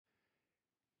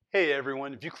Hey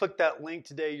everyone, if you click that link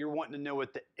today, you're wanting to know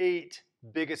what the 8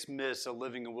 biggest myths of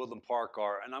living in Woodland Park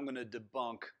are, and I'm going to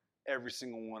debunk every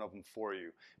single one of them for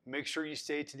you. Make sure you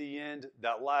stay to the end.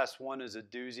 That last one is a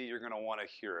doozy. You're going to want to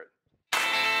hear it.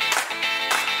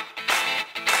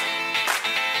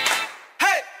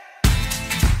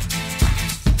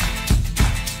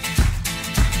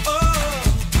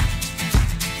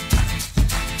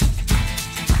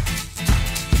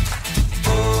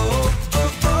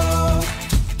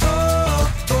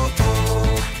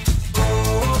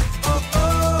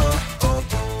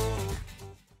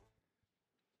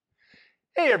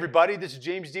 Hey everybody, this is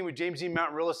James Dean with James Dean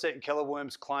Mountain Real Estate and Keller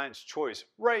Williams Client's Choice,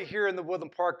 right here in the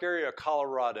Woodland Park area of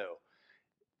Colorado.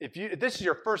 If this is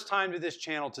your first time to this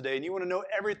channel today and you want to know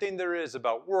everything there is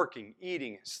about working,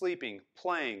 eating, sleeping,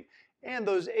 playing, and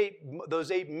those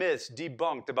eight myths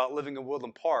debunked about living in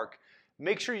Woodland Park,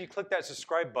 make sure you click that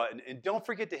subscribe button and don't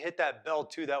forget to hit that bell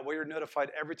too. That way you're notified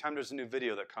every time there's a new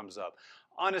video that comes up.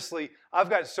 Honestly, I've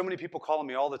got so many people calling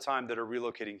me all the time that are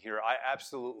relocating here. I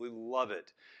absolutely love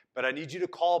it. But I need you to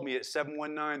call me at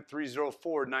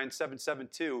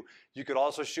 719-304-9772. You could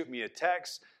also shoot me a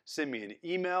text, send me an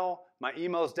email. My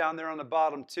email's down there on the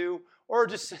bottom too. Or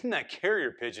just send that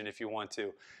carrier pigeon if you want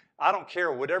to. I don't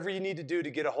care. Whatever you need to do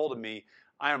to get a hold of me,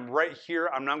 I am right here.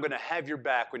 I'm going to have your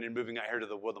back when you're moving out here to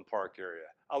the Woodland Park area.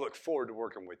 I look forward to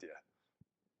working with you.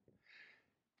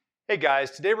 Hey guys,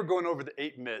 today we're going over the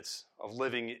 8 myths of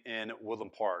living in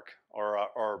Woodland Park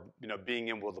or being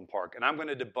in Woodland Park, and I'm going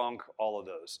to debunk all of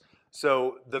those.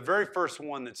 So the very first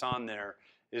one that's on there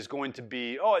is going to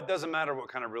be, it doesn't matter what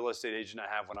kind of real estate agent I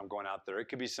have when I'm going out there. It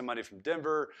could be somebody from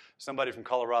Denver, somebody from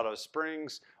Colorado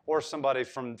Springs, or somebody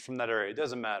from that area. It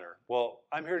doesn't matter. Well,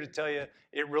 I'm here to tell you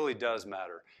it really does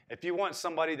matter. If you want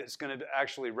somebody that's going to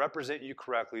actually represent you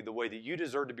correctly the way that you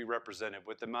deserve to be represented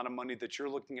with the amount of money that you're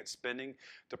looking at spending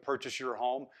to purchase your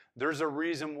home, there's a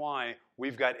reason why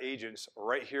we've got agents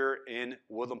right here in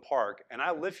Woodland Park. And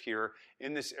I live here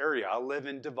in this area. I live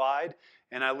in Divide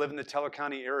and I live in the Teller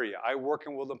County area. I work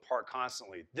in Woodland Park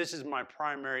constantly. This is my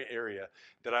primary area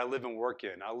that I live and work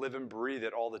in. I live and breathe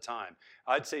it all the time.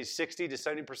 I'd say 60 to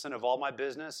 70% of all my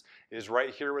business is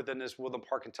right here within this Woodland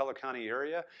Park and Teller County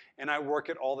area, and I work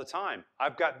it all the time.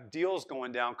 I've got deals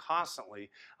going down constantly.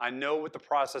 I know what the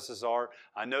processes are.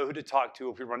 I know who to talk to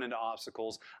if we run into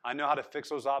obstacles. I know how to fix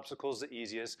those obstacles the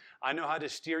easiest. I know how to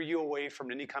steer you away from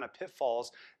any kind of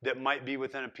pitfalls that might be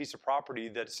within a piece of property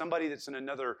that somebody that's in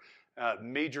another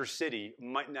major city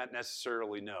might not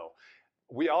necessarily know.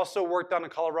 We also work down in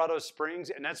Colorado Springs,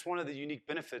 and that's one of the unique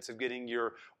benefits of getting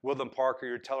your Woodland Park or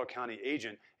your Teller County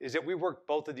agent is that we work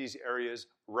both of these areas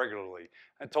regularly.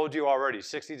 I told you already,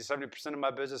 60 to 70% of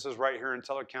my business is right here in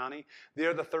Teller County. The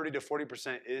other 30 to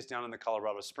 40% is down in the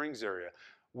Colorado Springs area.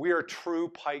 We are true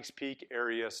Pikes Peak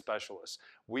area specialists.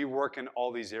 We work in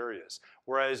all these areas.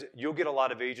 Whereas you'll get a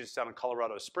lot of agents down in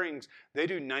Colorado Springs, they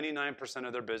do 99%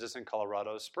 of their business in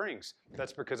Colorado Springs.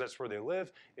 That's because that's where they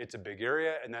live, it's a big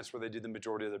area, and that's where they do the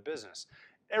majority of their business.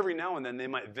 Every now and then they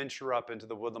might venture up into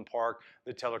the Woodland Park,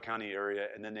 the Teller County area,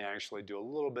 and then they actually do a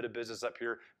little bit of business up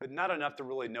here, but not enough to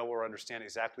really know or understand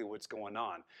exactly what's going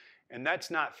on. And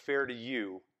that's not fair to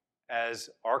you as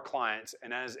our clients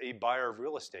and as a buyer of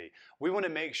real estate. We want to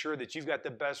make sure that you've got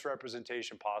the best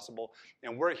representation possible,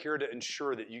 and we're here to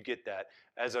ensure that you get that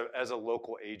as a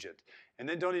local agent. And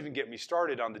then don't even get me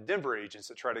started on the Denver agents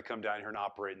that try to come down here and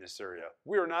operate in this area.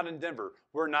 We are not in Denver.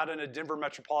 We're not in a Denver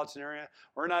metropolitan area.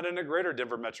 We're not in a greater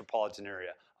Denver metropolitan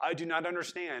area. I do not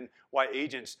understand why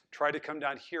agents try to come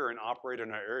down here and operate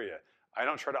in our area. I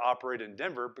don't try to operate in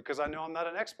Denver because I know I'm not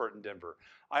an expert in Denver.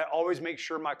 I always make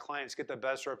sure my clients get the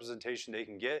best representation they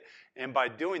can get, and by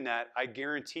doing that, I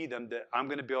guarantee them that I'm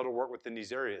going to be able to work within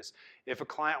these areas. If a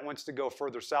client wants to go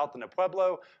further south into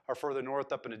Pueblo or further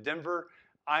north up into Denver,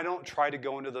 I don't try to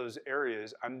go into those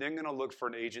areas. I'm then going to look for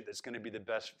an agent that's going to be the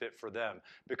best fit for them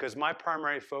because my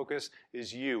primary focus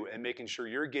is you and making sure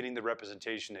you're getting the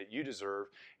representation that you deserve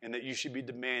and that you should be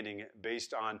demanding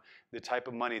based on the type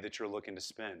of money that you're looking to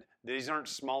spend. These aren't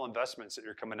small investments that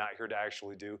you're coming out here to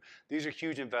actually do. These are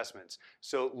huge investments.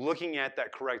 So looking at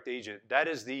that correct agent, that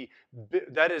is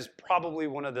probably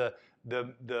one of the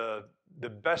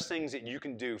best things that you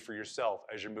can do for yourself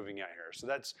as you're moving out here. So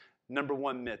that's number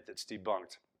one myth that's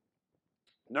debunked.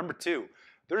 Number 2,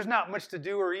 there's not much to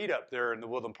do or eat up there in the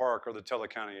Woodland Park or the Teller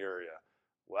County area.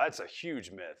 Well, that's a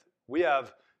huge myth. We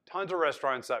have tons of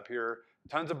restaurants up here,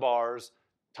 tons of bars,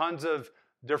 tons of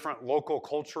different local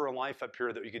culture and life up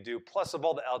here that you could do, plus of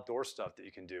all the outdoor stuff that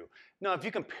you can do. Now, if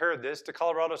you compare this to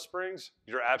Colorado Springs,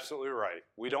 you're absolutely right.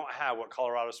 We don't have what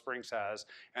Colorado Springs has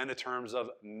in the terms of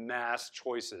mass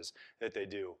choices that they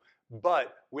do.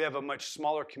 But we have a much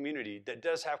smaller community that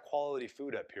does have quality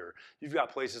food up here. You've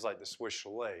got places like the Swiss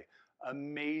Chalet,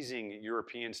 amazing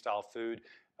European style food.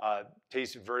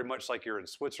 Tastes very much like you're in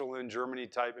Switzerland, Germany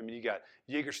type. I mean, you got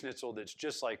Jaeger Schnitzel that's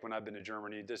just like when I've been to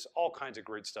Germany. There's all kinds of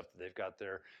great stuff that they've got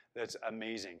there that's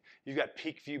amazing. You've got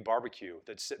Peak View Barbecue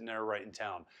that's sitting there right in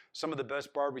town. Some of the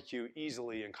best barbecue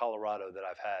easily in Colorado that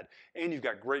I've had. And you've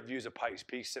got great views of Pikes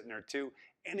Peak sitting there too.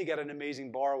 And you got an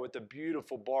amazing bar with a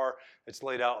beautiful bar that's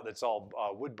laid out, that's all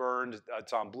wood burned.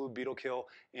 It's on Blue Beetle Kill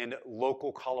and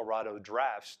local Colorado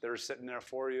drafts that are sitting there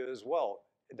for you as well.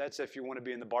 That's if you want to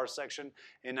be in the bar section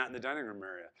and not in the dining room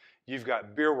area. You've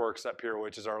got Beer Works up here,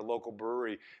 which is our local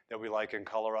brewery that we like in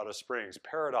Colorado Springs.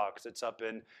 Paradox, that's up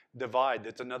in Divide.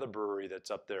 That's another brewery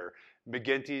that's up there.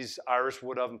 McGinty's Irish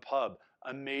Wood Oven Pub.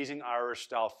 Amazing Irish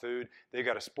style food. They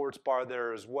got a sports bar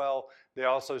there as well. They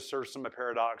also serve some of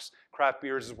Paradox craft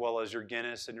beers as well as your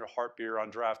Guinness and your Heart beer on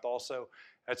draft also.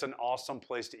 That's an awesome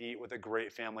place to eat with a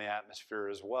great family atmosphere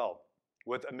as well,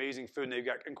 with amazing food. And they've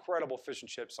got incredible fish and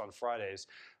chips on Fridays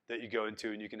that you go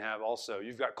into and you can have also.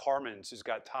 You've got Carmen's, who's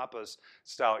got tapas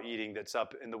style eating that's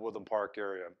up in the Woodland Park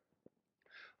area.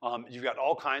 You've got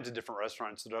all kinds of different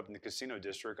restaurants that are up in the Casino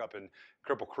District, up in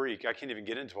Cripple Creek. I can't even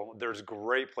get into them. There's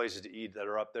great places to eat that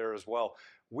are up there as well.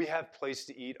 We have places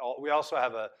to eat. We also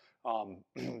have a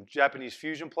Japanese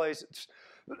fusion place,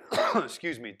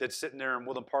 excuse me, that's sitting there in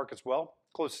Woodland Park as well,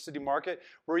 close to City Market,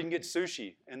 where you can get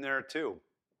sushi in there too.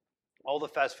 All the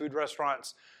fast food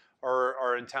restaurants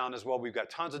are in town as well. We've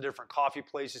got tons of different coffee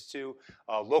places too,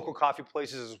 local coffee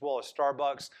places as well as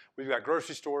Starbucks. We've got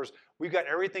grocery stores. We've got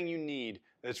everything you need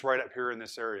that's right up here in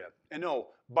this area. And oh,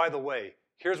 by the way,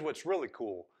 here's what's really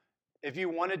cool. If you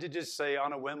wanted to just say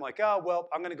on a whim like, oh, well,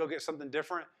 I'm going to go get something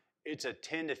different, it's a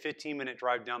 10 to 15 minute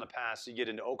drive down the pass. You get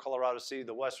into Old Colorado City,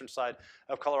 the western side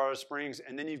of Colorado Springs,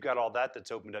 and then you've got all that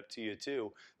that's opened up to you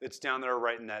too. That's down there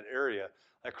right in that area.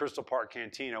 Like Crystal Park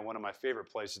Cantina, one of my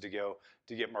favorite places to go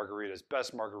to get margaritas,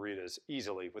 best margaritas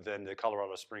easily within the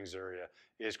Colorado Springs area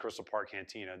is Crystal Park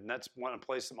Cantina. And that's one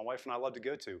place that my wife and I love to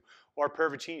go to. Or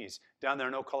Pervicini's down there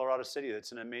in Old Colorado City.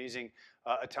 That's an amazing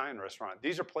Italian restaurant.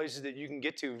 These are places that you can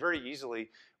get to very easily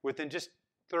within just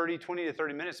 20 to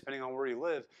 30 minutes, depending on where you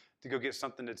live, to go get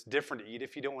something that's different to eat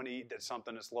if you don't want to eat that's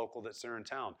something that's local that's there in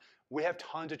town. We have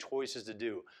tons of choices to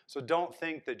do. So don't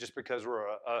think that just because we're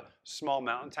a small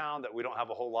mountain town that we don't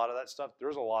have a whole lot of that stuff.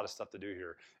 There's a lot of stuff to do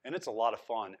here. And it's a lot of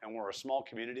fun. And we're a small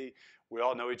community. We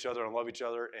all know each other and love each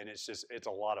other. And it's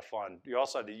a lot of fun. You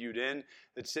also have the Ute Inn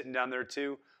that's sitting down there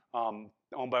too, owned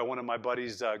by one of my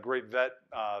buddies, great vet,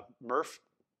 Murph.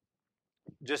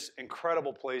 Just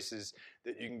incredible places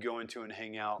that you can go into and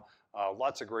hang out.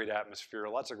 Lots of great atmosphere,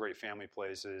 lots of great family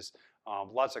places,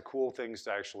 lots of cool things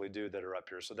to actually do that are up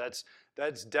here. So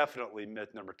that's definitely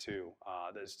myth number 2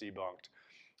 that's debunked.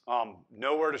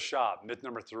 Nowhere to shop, myth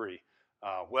number 3.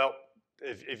 Well,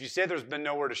 if you say there's been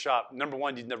nowhere to shop, number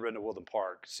 1, you've never been to Woodland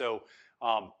Park. So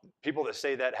people that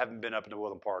say that haven't been up into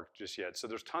Woodland Park just yet. So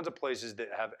there's tons of places that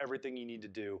have everything you need to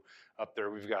do up there.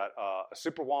 We've got a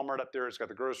super Walmart up there. It's got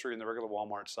the grocery and the regular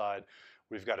Walmart side.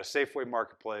 We've got a Safeway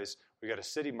marketplace. We've got a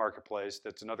City marketplace.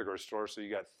 That's another grocery store. So you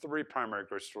got 3 primary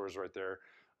grocery stores right there.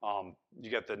 You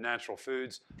got the Natural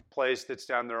Foods place that's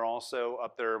down there also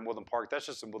up there in Woodland Park. That's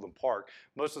just in Woodland Park.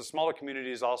 Most of the smaller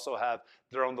communities also have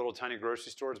their own little tiny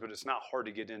grocery stores, but it's not hard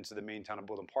to get into the main town of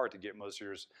Woodland Park to get most of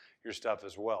your stuff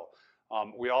as well.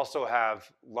 We also have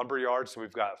lumber yards. So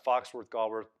we've got Foxworth,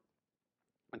 Galworth.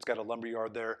 It's got a lumber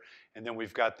yard there. And then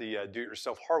we've got the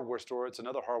do-it-yourself hardware store. It's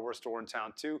another hardware store in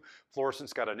town too.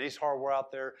 Florescent's got an Ace Hardware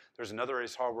out there. There's another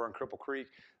Ace Hardware in Cripple Creek.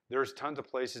 There's tons of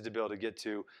places to be able to get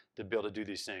to be able to do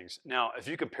these things. Now, if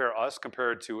you compare us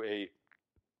compared to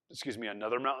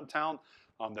another mountain town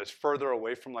that's further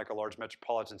away from like a large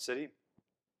metropolitan city,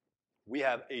 we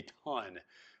have a ton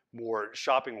more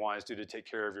shopping-wise to take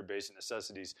care of your basic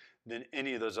necessities than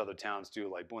any of those other towns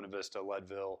do, like Buena Vista,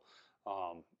 Leadville,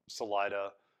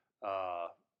 Salida,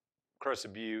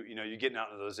 Crescent Butte. You know, you're getting out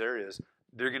into those areas,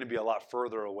 they're going to be a lot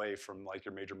further away from like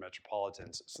your major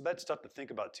metropolitans. So that's stuff to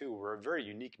think about too. We're a very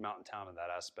unique mountain town in that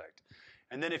aspect.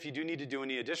 And then if you do need to do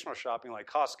any additional shopping like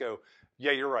Costco,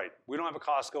 yeah, you're right. We don't have a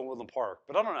Costco in Woodland Park,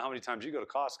 but I don't know how many times you go to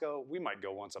Costco. We might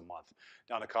go once a month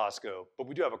down to Costco, but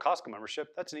we do have a Costco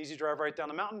membership. That's an easy drive right down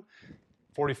the mountain,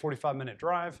 45-minute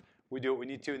drive. We do what we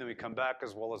need to, and then we come back,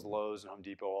 as well as Lowe's and Home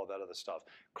Depot, all that other stuff.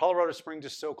 Colorado Springs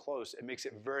is so close. It makes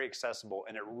it very accessible,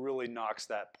 and it really knocks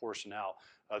that portion out.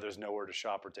 There's nowhere to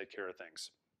shop or take care of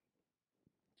things.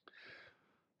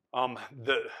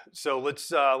 So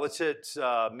let's hit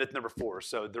myth number 4.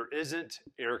 So there isn't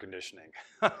air conditioning.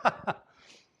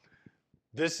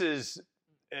 This is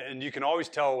and you can always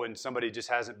tell when somebody just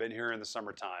hasn't been here in the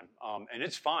summertime. And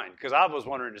it's fine, because I was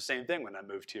wondering the same thing when I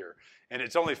moved here. And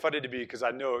it's only funny to me because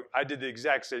I know I did the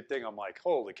exact same thing. I'm like,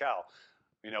 holy cow.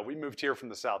 We moved here from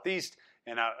the Southeast,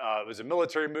 and it was a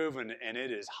military move, and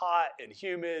it is hot and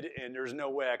humid, and there's no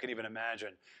way I could even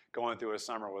imagine going through a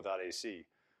summer without AC.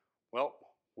 Well,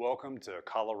 welcome to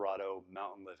Colorado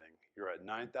mountain living. You're at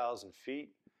 9,000 feet.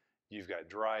 You've got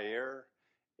dry air,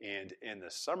 and in the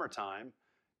summertime,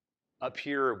 up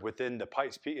here within the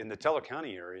Pikes Peak, in the Teller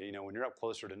County area, when you're up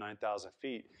closer to 9,000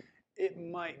 feet, it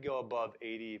might go above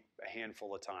 80 a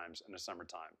handful of times in the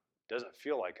summertime. Doesn't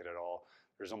feel like it at all.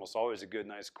 There's almost always a good,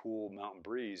 nice, cool mountain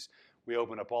breeze. We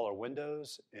open up all our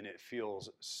windows, and it feels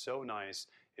so nice.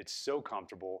 It's so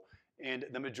comfortable. And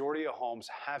the majority of homes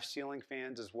have ceiling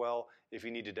fans as well. If you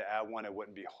needed to add one, it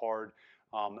wouldn't be hard.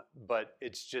 But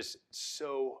it's just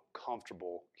so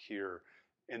comfortable here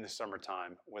in the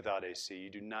summertime without AC. You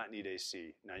do not need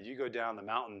AC. Now, you go down the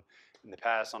mountain in the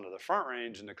pass onto the Front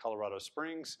Range into Colorado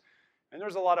Springs, and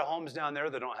there's a lot of homes down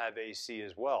there that don't have AC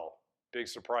as well. Big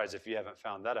surprise if you haven't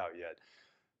found that out yet.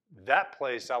 That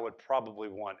place, I would probably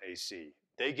want AC.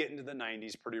 They get into the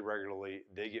 90s pretty regularly.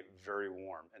 They get very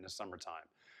warm in the summertime.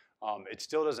 It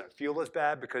still doesn't feel as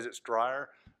bad because it's drier,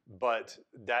 but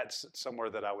that's somewhere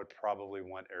that I would probably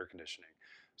want air conditioning.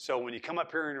 So when you come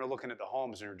up here and you're looking at the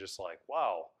homes and you're just like,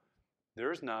 wow,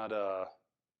 there's not a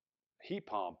heat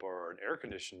pump or an air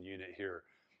conditioning unit here.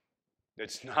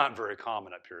 It's not very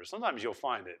common up here. Sometimes you'll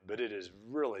find it, but it is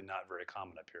really not very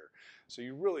common up here. So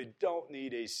you really don't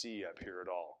need AC up here at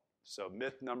all. So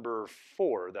myth number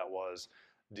 4, that was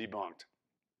debunked.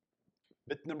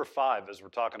 Myth number 5, as we're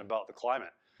talking about the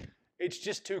climate. It's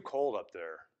just too cold up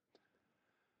there.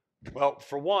 Well,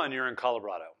 for one, you're in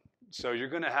Colorado. So you're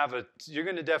going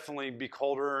to definitely be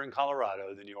colder in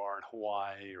Colorado than you are in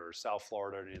Hawaii or South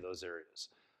Florida or any of those areas.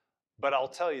 But I'll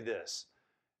tell you this,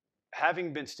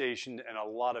 having been stationed in a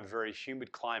lot of very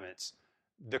humid climates,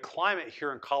 the climate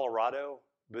here in Colorado,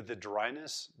 with the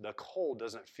dryness, the cold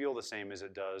doesn't feel the same as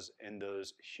it does in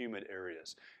those humid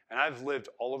areas. And I've lived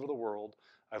all over the world.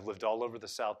 I've lived all over the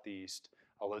Southeast.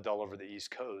 I lived all over the East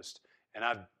Coast. And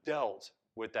I've dealt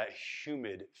with that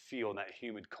humid feel and that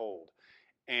humid cold.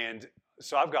 And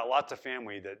so I've got lots of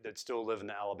family that still live in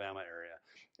the Alabama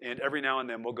area. And every now and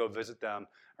then we'll go visit them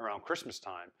around Christmas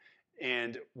time.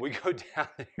 And we go down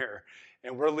there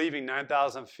and we're leaving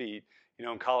 9,000 feet.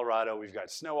 In Colorado, we've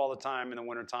got snow all the time in the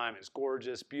wintertime. It's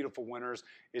gorgeous, beautiful winters.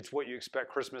 It's what you expect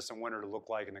Christmas and winter to look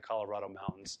like in the Colorado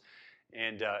mountains.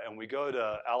 And we go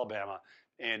to Alabama,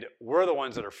 and we're the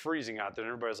ones that are freezing out there.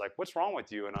 And everybody's like, what's wrong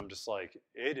with you? And I'm just like,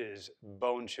 it is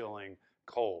bone-chilling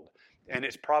cold. And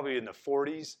it's probably in the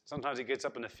 40s. Sometimes it gets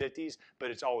up in the 50s, but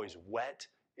it's always wet.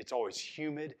 It's always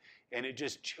humid, and it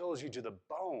just chills you to the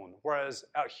bone. Whereas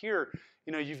out here,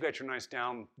 you've got your nice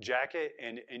down jacket,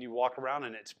 and you walk around,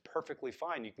 and it's perfectly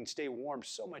fine. You can stay warm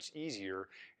so much easier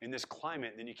in this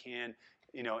climate than you can,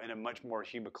 in a much more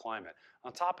humid climate.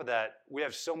 On top of that, we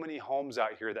have so many homes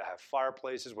out here that have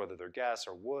fireplaces, whether they're gas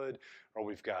or wood, or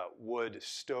we've got wood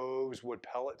stoves, wood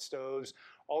pellet stoves,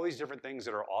 all these different things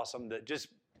that are awesome that just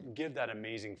give that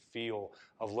amazing feel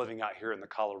of living out here in the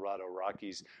Colorado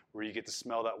Rockies, where you get to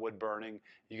smell that wood burning,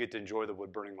 you get to enjoy the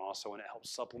wood burning also, and it helps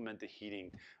supplement the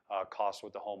heating cost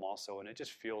with the home also, and it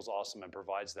just feels awesome and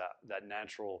provides that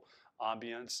natural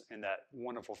ambience and that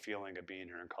wonderful feeling of being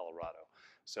here in Colorado.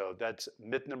 So that's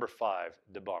myth number 5,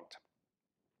 debunked.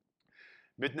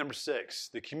 Myth number 6,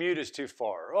 the commute is too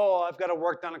far. Oh, I've got to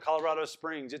work down in Colorado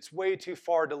Springs. It's way too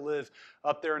far to live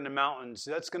up there in the mountains.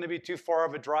 That's going to be too far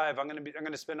of a drive. I'm going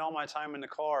to spend all my time in the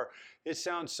car. It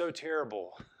sounds so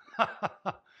terrible.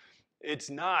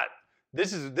 It's not.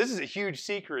 This is a huge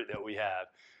secret that we have.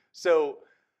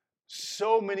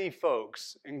 So many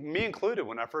folks, and me included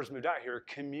when I first moved out here,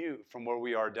 commute from where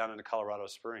we are down into Colorado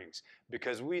Springs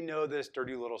because we know this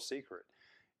dirty little secret.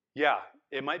 Yeah,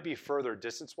 it might be further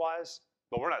distance-wise,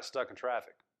 but we're not stuck in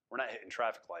traffic. We're not hitting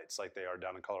traffic lights like they are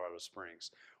down in Colorado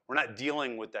Springs. We're not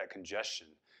dealing with that congestion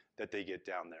that they get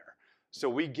down there. So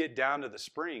we get down to the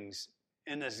Springs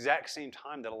in the exact same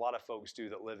time that a lot of folks do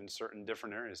that live in certain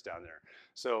different areas down there.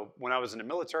 So when I was in the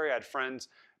military, I had friends.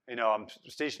 I'm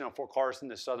stationed on Fort Carson,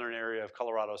 the southern area of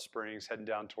Colorado Springs, heading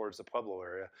down towards the Pueblo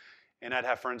area. And I'd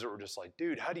have friends that were just like,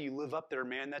 dude, how do you live up there,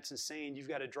 man? That's insane. You've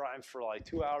got to drive for like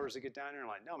 2 hours to get down there. I'm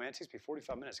like, no, man, it takes me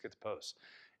 45 minutes to get to post.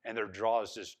 And their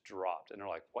jaws just dropped. And they're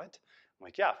like, what? I'm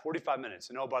like, yeah, 45 minutes.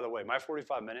 And oh, by the way, my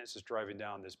 45 minutes is driving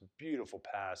down this beautiful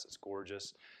pass. It's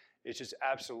gorgeous. It's just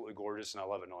absolutely gorgeous, and I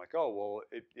love it. And I'm like, oh, well,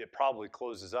 it probably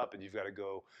closes up, and you've got to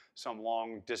go some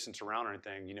long distance around or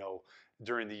anything,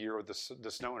 during the year with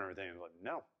the snow and everything. I'm like,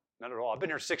 no, not at all. I've been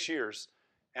here 6 years,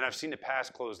 And I've seen the pass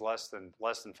close less than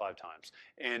 5 times.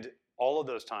 And all of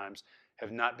those times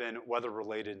have not been weather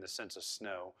related in the sense of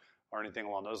snow or anything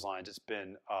along those lines. It's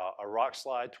been a rock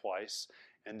slide twice,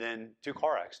 and then 2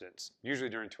 car accidents, usually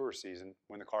during tourist season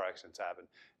when the car accidents happen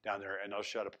down there, and they'll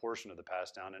shut a portion of the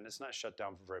pass down, and it's not shut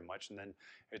down for very much, and then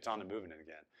it's on to moving it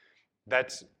again.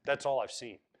 That's all I've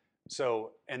seen.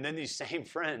 So, and then these same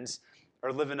friends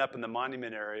are living up in the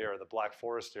Monument area or the Black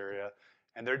Forest area,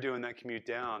 and they're doing that commute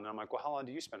down. And I'm like, well, how long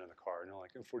do you spend in the car? And they're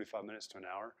like, 45 minutes to an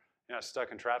hour. You know,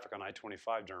 stuck in traffic on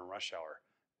I-25 during rush hour.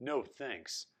 No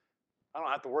thanks. I don't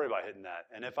have to worry about hitting that.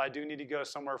 And if I do need to go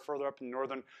somewhere further up in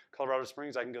northern Colorado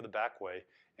Springs, I can go the back way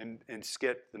and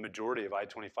skip the majority of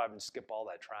I-25 and skip all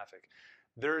that traffic.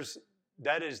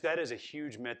 That is a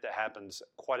huge myth that happens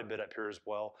quite a bit up here as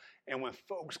well. And when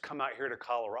folks come out here to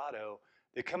Colorado,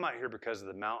 they come out here because of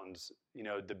the mountains, you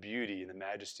know, the beauty and the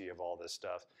majesty of all this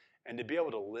stuff. And to be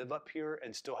able to live up here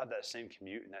and still have that same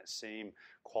commute and that same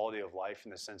quality of life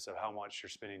in the sense of how much you're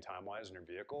spending time-wise in your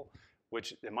vehicle,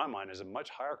 which in my mind is a much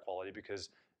higher quality because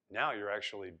now you're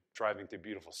actually driving through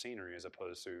beautiful scenery as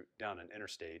opposed to down an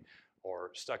interstate or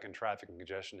stuck in traffic and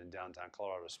congestion in downtown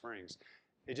Colorado Springs.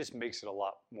 It just makes it a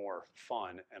lot more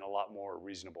fun and a lot more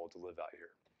reasonable to live out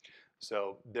here.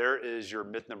 So there is your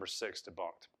myth number 6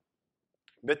 debunked.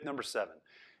 Myth number 7,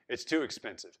 it's too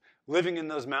expensive. Living in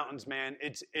those mountains, man,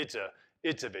 it's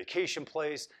a vacation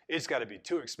place. It's got to be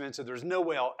too expensive. There's no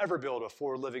way I'll ever be able to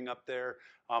afford living up there.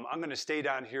 I'm going to stay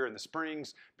down here in the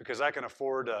Springs because I can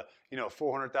afford a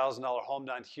 $400,000 home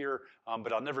down here,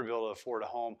 but I'll never be able to afford a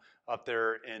home up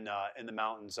there in the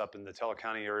mountains, up in the Teller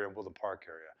County area, Woodland Park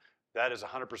area. That is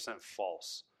 100%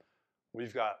 false.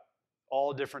 We've got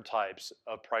all different types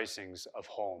of pricings of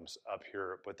homes up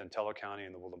here within Teller County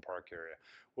and the Woodland Park area.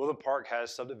 Woodland Park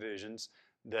has subdivisions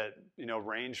that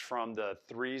range from the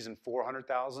 300s and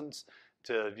 400,000s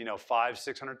to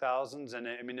 500,000-600,000s, and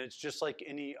I mean it's just like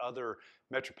any other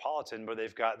metropolitan, where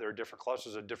they've got their different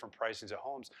clusters of different pricings of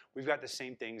homes. We've got the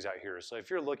same things out here. So if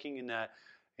you're looking in that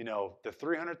the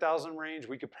 300,000 range,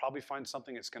 we could probably find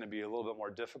something that's going to be a little bit more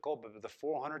difficult, but the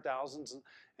 400,000s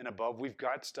and above, we've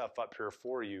got stuff up here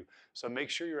for you. So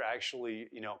make sure you're actually,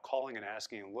 calling and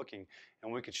asking and looking,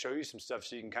 and we could show you some stuff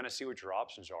so you can kind of see what your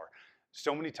options are.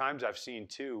 So many times I've seen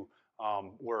too,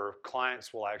 where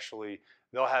clients will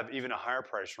they'll have even a higher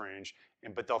price range,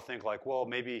 but they'll think like, well,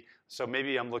 maybe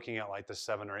I'm looking at like the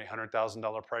 $700,000 or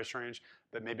 $800,000 price range,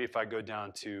 but maybe if I go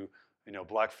down to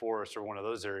Black Forest or one of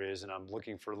those areas, and I'm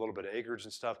looking for a little bit of acreage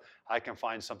and stuff, I can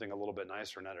find something a little bit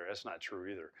nicer in that area. That's not true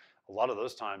either. A lot of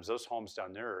those times, those homes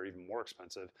down there are even more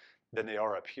expensive than they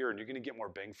are up here, and you're going to get more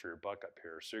bang for your buck up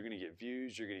here. So you're going to get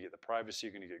views, you're going to get the privacy,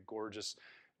 you're going to get gorgeous,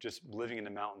 just living in the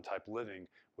mountain type living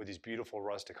with these beautiful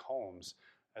rustic homes,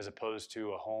 as opposed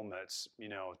to a home that's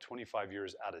 25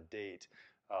 years out of date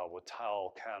with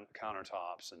tile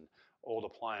countertops and old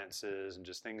appliances and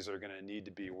just things that are going to need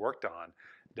to be worked on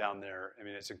down there. I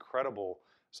mean, it's incredible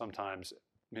sometimes.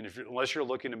 I mean, unless you're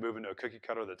looking to move into a cookie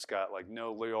cutter that's got like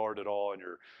no yard at all, and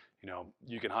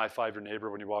you can high five your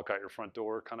neighbor when you walk out your front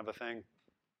door, kind of a thing,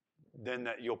 then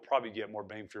you'll probably get more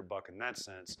bang for your buck in that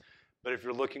sense. But if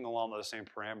you're looking along those same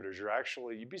parameters,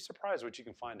 you'd be surprised what you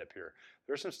can find up here.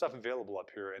 There's some stuff available up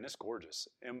here, and it's gorgeous.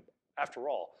 And after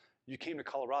all, you came to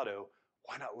Colorado,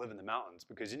 why not live in the mountains?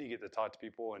 Because then you get to talk to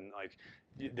people, and like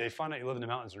they find out you live in the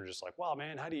mountains, and they're just like, wow,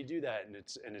 man, how do you do that? And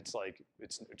it's like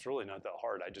it's really not that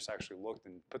hard. I just actually looked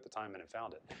and put the time in and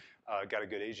found it. Got a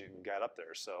good agent and got up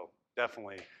there. So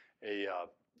definitely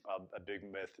a big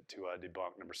myth to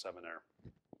debunk. Number 7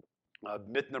 there.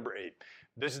 Myth number 8.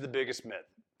 This is the biggest myth.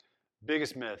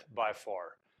 Biggest myth by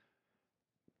far.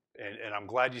 And I'm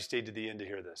glad you stayed to the end to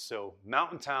hear this. So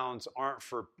mountain towns aren't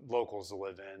for locals to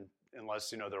live in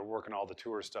unless they're working all the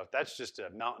tourist stuff. That's just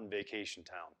a mountain vacation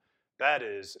town. That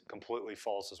is completely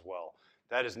false as well.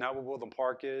 That is not what Woodland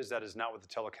Park is. That is not what the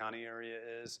Teller County area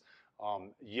is.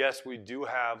 Yes, we do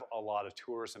have a lot of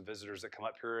tourists and visitors that come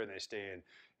up here and they stay in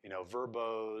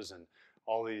Verbos and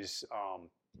all these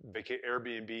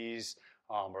Airbnbs,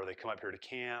 or they come up here to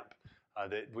camp.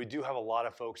 We do have a lot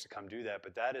of folks that come do that,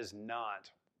 but that is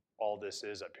not all this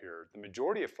is up here. The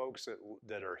majority of folks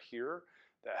that are here,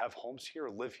 that have homes here,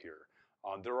 live here.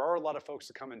 There are a lot of folks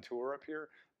that come and tour up here,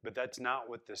 but that's not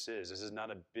what this is. This is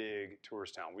not a big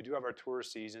tourist town. We do have our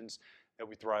tourist seasons that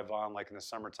we thrive on, like in the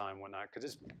summertime and whatnot, because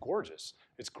it's gorgeous.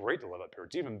 It's great to live up here.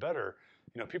 It's even better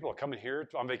people are coming here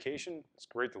on vacation. It's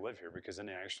great to live here because then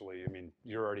they actually,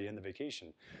 you're already in the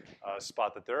vacation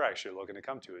spot that they're actually looking to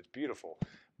come to. It's beautiful.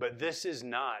 But this is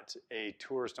not a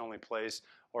tourist-only place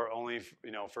or only,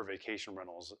 for vacation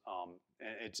rentals.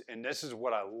 And this is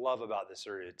what I love about this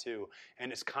area too.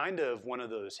 And it's kind of one of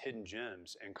those hidden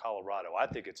gems in Colorado. I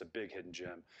think it's a big hidden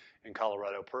gem in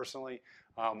Colorado personally.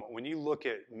 When you look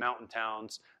at mountain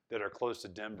towns that are close to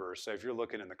Denver, so if you're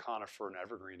looking in the Conifer and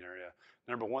Evergreen area,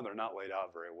 number one, they're not laid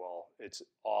out very well. It's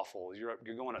awful. You're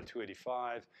going up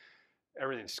 285.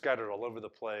 Everything's scattered all over the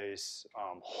place.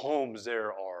 Homes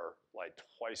there are like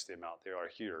twice the amount they are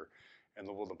here in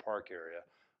the Woodland Park area.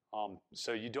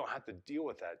 So you don't have to deal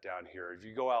with that down here. If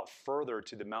you go out further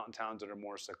to the mountain towns that are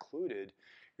more secluded,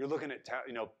 you're looking at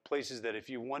places that if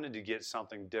you wanted to get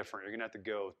something different, you're gonna have to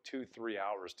go 2-3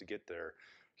 hours to get there.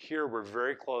 Here we're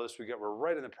very close. We're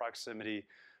right in the proximity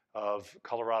of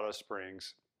Colorado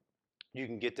Springs. You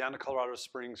can get down to Colorado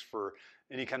Springs for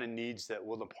any kind of needs that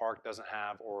Woodland Park doesn't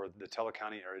have or the Teller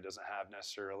County area doesn't have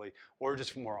necessarily, or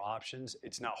just for more options.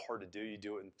 It's not hard to do. You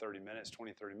do it in 30 minutes,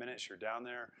 20, 30 minutes, you're down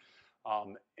there.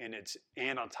 And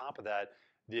on top of that,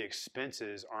 the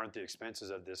expenses aren't the expenses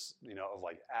of this, of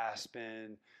like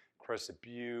Aspen, Crested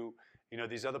Butte,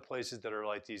 these other places that are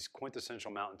like these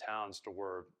quintessential mountain towns to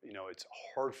where, it's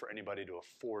hard for anybody to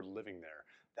afford living there.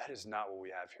 That is not what we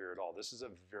have here at all. This is a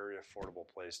very affordable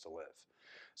place to live.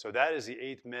 So that is the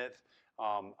 8th myth.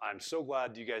 I'm so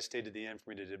glad you guys stayed to the end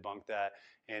for me to debunk that.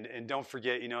 And don't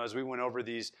forget, as we went over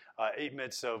these 8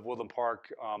 myths of Woodland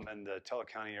Park and the Teller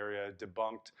County area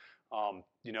debunked,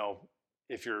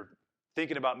 if you're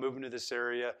thinking about moving to this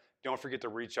area, don't forget to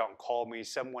reach out and call me,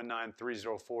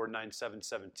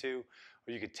 719-304-9772.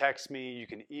 Or you can text me. You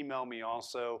can email me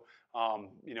also.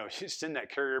 Send that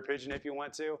carrier pigeon if you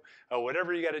want to.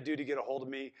 Whatever you got to do to get a hold of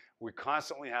me. We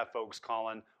constantly have folks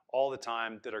calling all the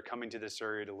time that are coming to this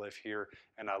area to live here.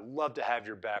 And I'd love to have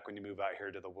your back when you move out here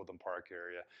to the Woodland Park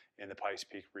area in the Pikes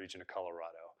Peak region of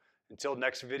Colorado. Until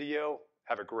next video,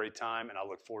 have a great time, and I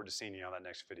look forward to seeing you on that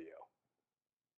next video.